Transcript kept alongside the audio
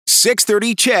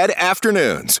6:30 CHED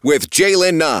Afternoons with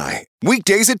Jaylen Nye.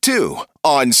 Weekdays at 2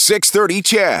 on 6:30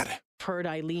 CHED. Heard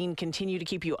Eileen continue to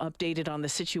keep you updated on the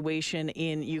situation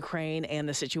in Ukraine, and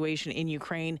the situation in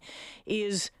Ukraine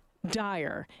is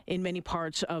dire in many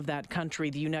parts of that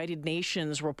country. The United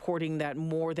Nations reporting that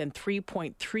more than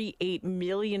 3.38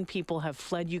 million people have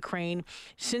fled Ukraine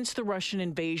since the Russian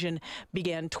invasion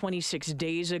began 26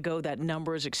 days ago. That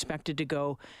number is expected to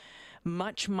go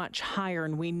much, much higher.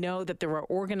 And we know that there are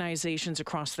organizations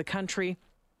across the country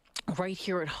right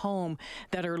here at home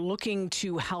that are looking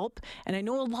to help. And I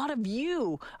know a lot of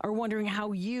you are wondering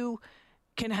how you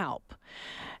can help.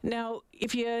 Now,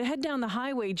 if you head down the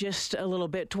highway just a little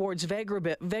bit towards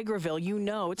Vegreville, you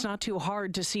know it's not too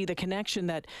hard to see the connection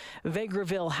that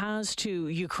Vegreville has to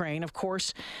Ukraine. Of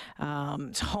course,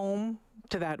 it's home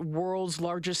to that world's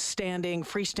largest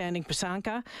freestanding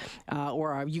Pysanka,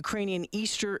 or a Ukrainian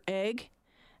Easter egg.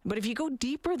 But if you go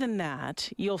deeper than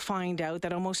that, you'll find out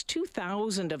that almost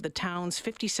 2,000 of the town's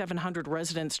 5,700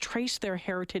 residents trace their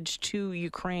heritage to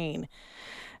Ukraine.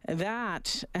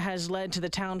 That has led to the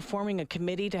town forming a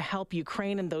committee to help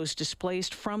Ukraine and those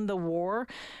displaced from the war.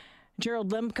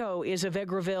 Gerald Lemko is a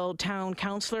Vegreville town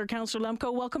councillor. Councillor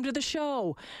Lemko, welcome to the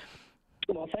show.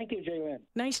 Well, thank you, Jaylen.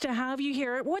 Nice to have you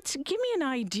here. Give me an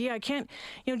idea. I can't,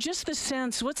 just the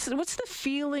sense. What's the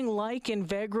feeling like in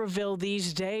Vegreville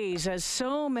these days, as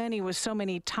so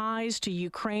many ties to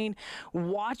Ukraine,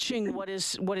 watching what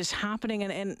is happening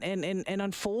and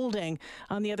unfolding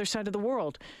on the other side of the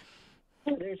world?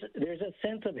 There's a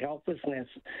sense of helplessness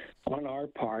on our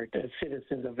part as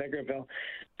citizens of Vegreville.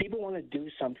 People want to do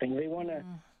something. They want to.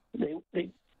 They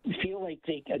feel like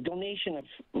a donation of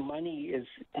money is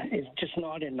just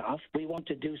not enough. We want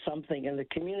to do something, and the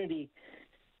community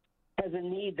has a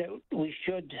need that we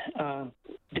should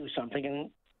do something,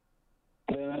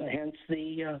 and hence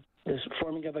the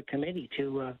forming of a committee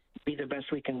to be the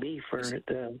best we can be for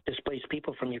the displaced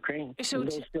people from Ukraine. So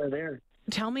those who are there.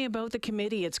 Tell me about the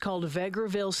committee. It's called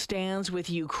Vegreville Stands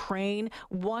with Ukraine.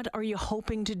 What are you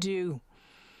hoping to do?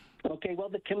 Okay, well,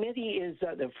 the committee is,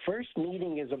 the first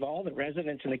meeting is of all the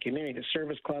residents in the community, the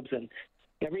service clubs, and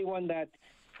everyone that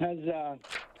has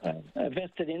a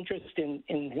vested interest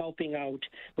in helping out.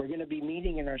 We're going to be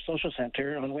meeting in our social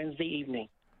center on Wednesday evening.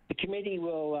 The committee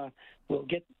will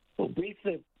brief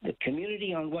the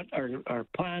community on what our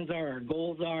plans are, our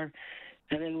goals are,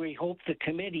 and then we hope the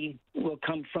committee will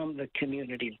come from the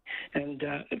community. And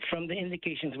from the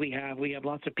indications we have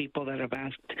lots of people that have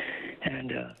asked,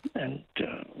 and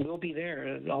we'll be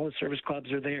there. All the service clubs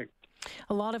are there.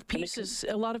 A lot of pieces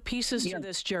to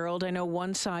this, Gerald. I know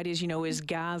one side is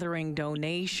gathering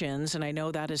donations, and I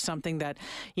know that is something that,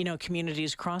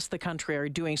 communities across the country are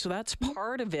doing. So that's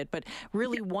part of it. But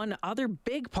really one other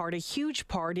big part, a huge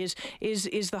part, is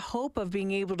the hope of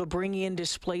being able to bring in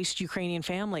displaced Ukrainian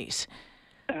families.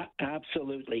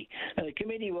 Absolutely. The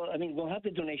committee we'll have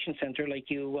the donation center like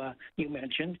you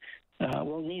mentioned.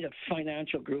 We'll need a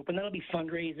financial group, and that'll be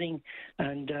fundraising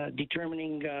and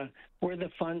determining where the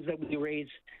funds that we raise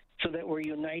so that we're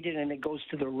united and it goes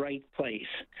to the right place.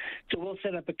 So we'll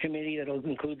set up a committee that'll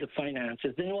include the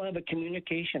finances. Then we'll have a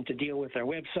communication to deal with our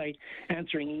website,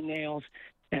 answering emails,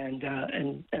 and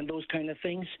those kind of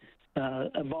things.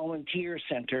 A volunteer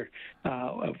center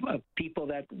of people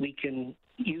that we can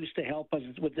use to help us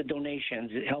with the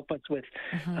donations, help us with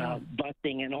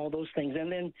busing and all those things.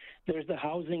 And then there's the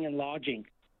housing and lodging.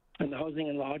 And the housing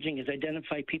and lodging is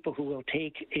identify people who will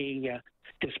take a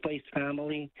displaced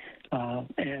family,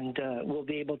 and we'll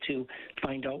be able to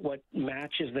find out what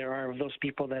matches there are of those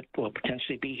people that will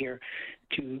potentially be here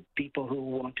to people who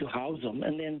want to house them.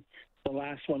 And then the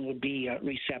last one would be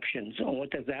receptions. And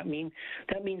what does that mean?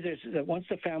 That means that once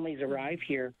the families arrive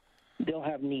here, they'll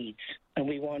have needs, and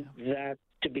we want that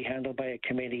to be handled by a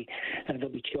committee. And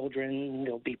there'll be children,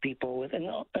 there'll be people with, and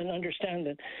understand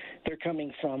that they're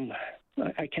coming from,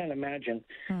 I can't imagine,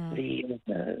 the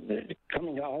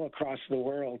coming all across the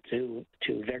world to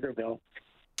Vegreville,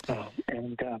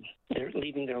 and they're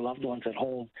leaving their loved ones at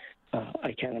home.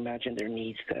 I can't imagine their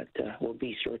needs that will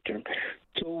be short-term.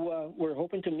 So we're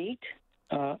hoping to meet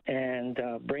and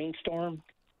brainstorm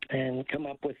and come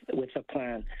up with a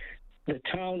plan. The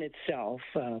town itself,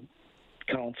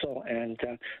 council and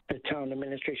the town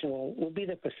administration will be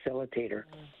the facilitator.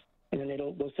 And then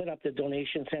we'll set up the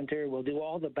donation center. We'll do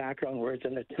all the background words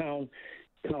in the town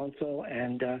council,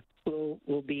 and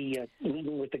we'll be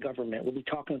meeting with the government. We'll be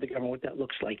talking with the government what that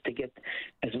looks like to get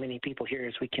as many people here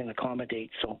as we can accommodate.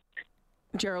 So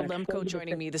Gerald Lemko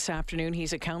joining me this afternoon.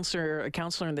 He's a counselor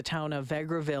in the town of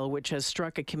Vegreville, which has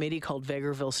struck a committee called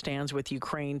Vegreville Stands with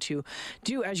Ukraine to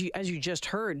do, as you just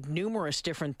heard, numerous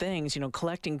different things,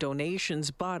 collecting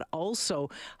donations, but also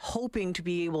hoping to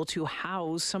be able to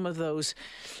house some of those,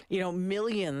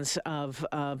 millions of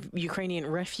Ukrainian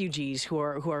refugees who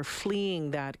are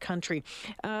fleeing that country.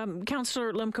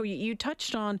 Councillor Lemko, you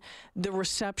touched on the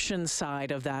reception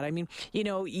side of that. I mean,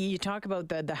 you talk about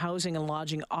the housing and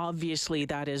lodging, obviously,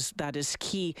 that is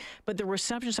key. But the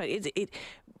reception side,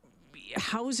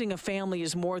 housing a family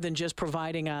is more than just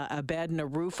providing a bed and a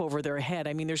roof over their head.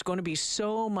 I mean, there's going to be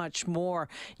so much more.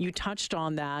 You touched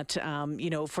on that,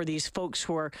 for these folks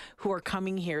who are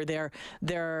coming here. Their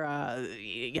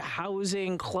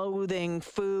housing, clothing,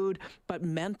 food, but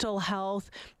mental health,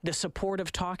 the support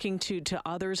of talking to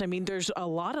others. I mean, there's a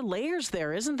lot of layers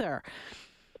there, isn't there?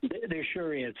 There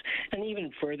sure is. And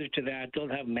even further to that,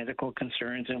 they'll have medical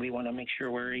concerns, and we want to make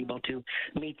sure we're able to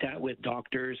meet that with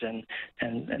doctors and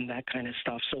that kind of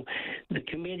stuff. So the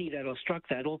committee that'll struck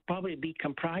that will probably be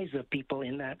comprised of people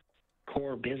in that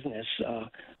core business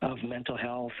of mental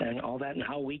health and all that, and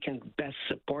how we can best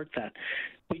support that.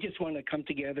 We just want to come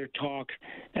together, talk,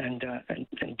 and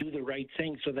do the right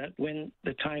thing so that when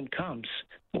the time comes,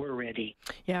 we're ready.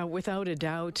 Yeah, without a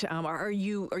doubt. Are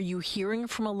you hearing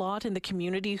from a lot in the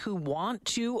community who want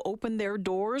to open their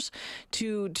doors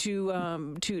to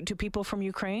people from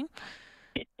Ukraine?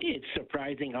 It's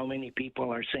surprising how many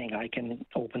people are saying, I can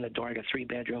open the door, I got 3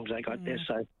 bedrooms, I got this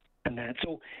and that.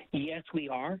 So, yes, we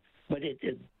are. But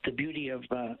the beauty of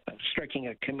striking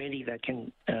a committee that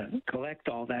can collect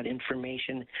all that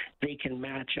information, they can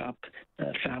match up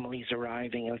families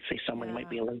arriving. Let's say someone might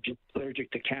be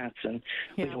allergic to cats, and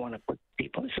we don't want to put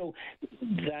people. So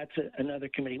that's another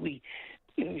committee.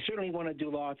 We certainly want to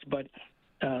do lots, but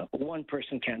one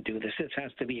person can't do this. This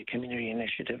has to be a community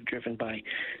initiative driven by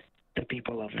the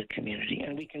people of the community,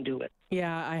 and we can do it.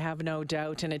 Yeah, I have no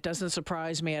doubt, and it doesn't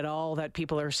surprise me at all that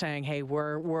people are saying, "Hey,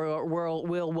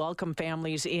 we'll welcome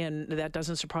families in." That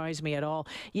doesn't surprise me at all.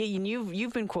 Yeah, and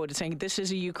you've been quoted saying this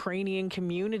is a Ukrainian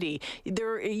community.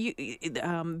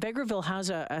 Vegreville has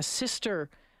a sister,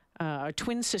 a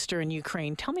twin sister in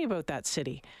Ukraine. Tell me about that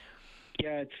city.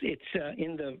 Yeah, it's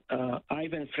in the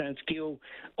Ivan-Frankivsk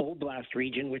Oblast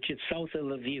region, which is south of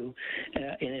Lviv,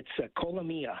 and it's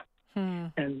Kolomia.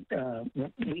 And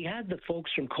we had the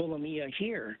folks from Kolomia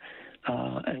here,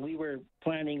 and we were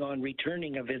planning on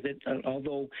returning a visit,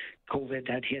 although COVID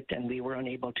had hit and we were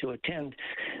unable to attend.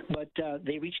 But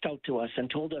they reached out to us and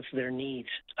told us their needs,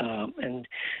 and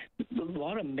a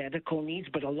lot of medical needs,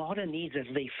 but a lot of needs as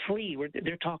they flee.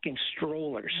 They're talking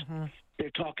strollers. Mm-hmm. They're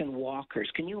talking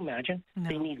walkers. Can you imagine? No.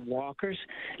 They need walkers,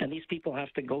 and these people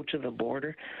have to go to the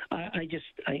border.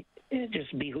 It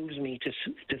just behooves me to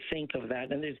think of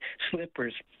that. And there's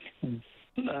slippers,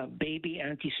 baby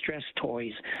anti-stress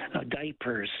toys,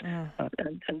 diapers,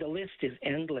 and the list is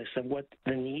endless of what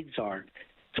the needs are.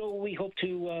 So we hope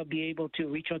to be able to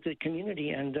reach out to the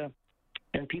community, and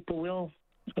people will.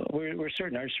 We're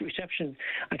certain our reception,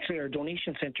 actually our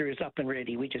donation center is up and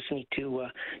ready. We just need to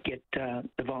get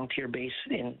the volunteer base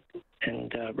in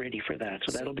and ready for that.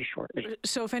 So that'll be shortly.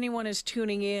 So if anyone is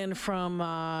tuning in from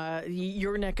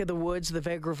your neck of the woods, the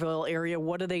Vegreville area,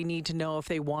 what do they need to know if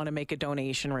they want to make a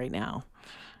donation right now?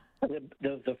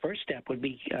 The first step would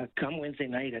be come Wednesday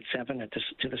night at 7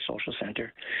 to the social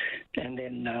center, and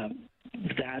then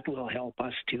that will help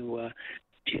us to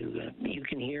you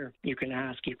can hear, you can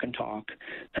ask, you can talk,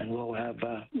 and we'll have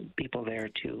people there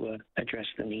to address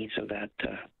the needs of that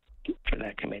for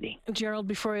that committee. Gerald,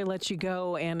 before I let you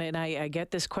go, and I get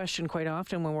this question quite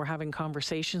often when we're having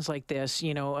conversations like this,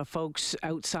 folks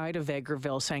outside of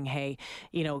Vegreville saying, hey,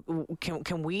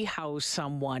 can we house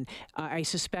someone? I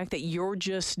suspect that you're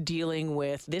just dealing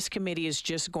with, this committee is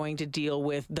just going to deal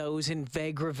with those in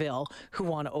Vegreville who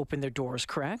want to open their doors,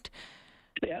 correct?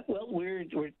 Yeah, well,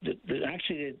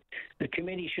 actually the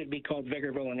committee should be called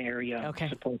Vegreville and Area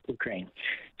Support Ukraine.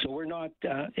 So we're not.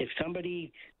 If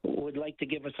somebody would like to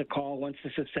give us a call once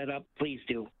this is set up, please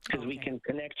do, because we can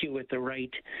connect you with the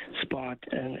right spot,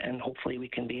 and hopefully we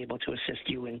can be able to assist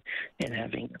you in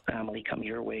having a family come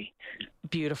your way.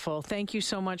 Beautiful. Thank you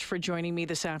so much for joining me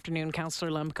this afternoon,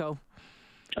 Councillor Lemko.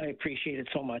 I appreciate it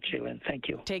so much, Shaylin. Thank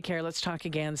you. Take care. Let's talk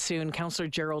again soon. Councillor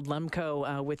Gerald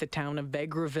Lemko with the town of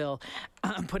Vegreville,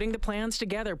 putting the plans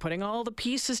together, putting all the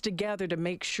pieces together to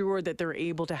make sure that they're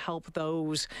able to help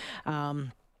those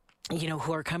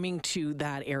who are coming to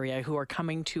that area, who are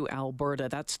coming to Alberta.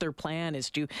 That's their plan, is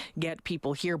to get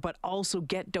people here, but also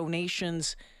get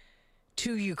donations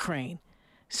to Ukraine.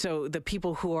 So the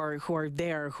people who are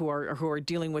there, who are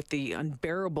dealing with the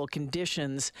unbearable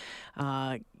conditions,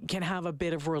 can have a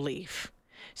bit of relief.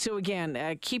 So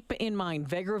again, keep in mind,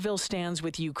 Vegreville Stands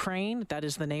with Ukraine. That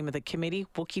is the name of the committee.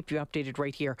 We'll keep you updated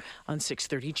right here on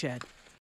 630 CHED.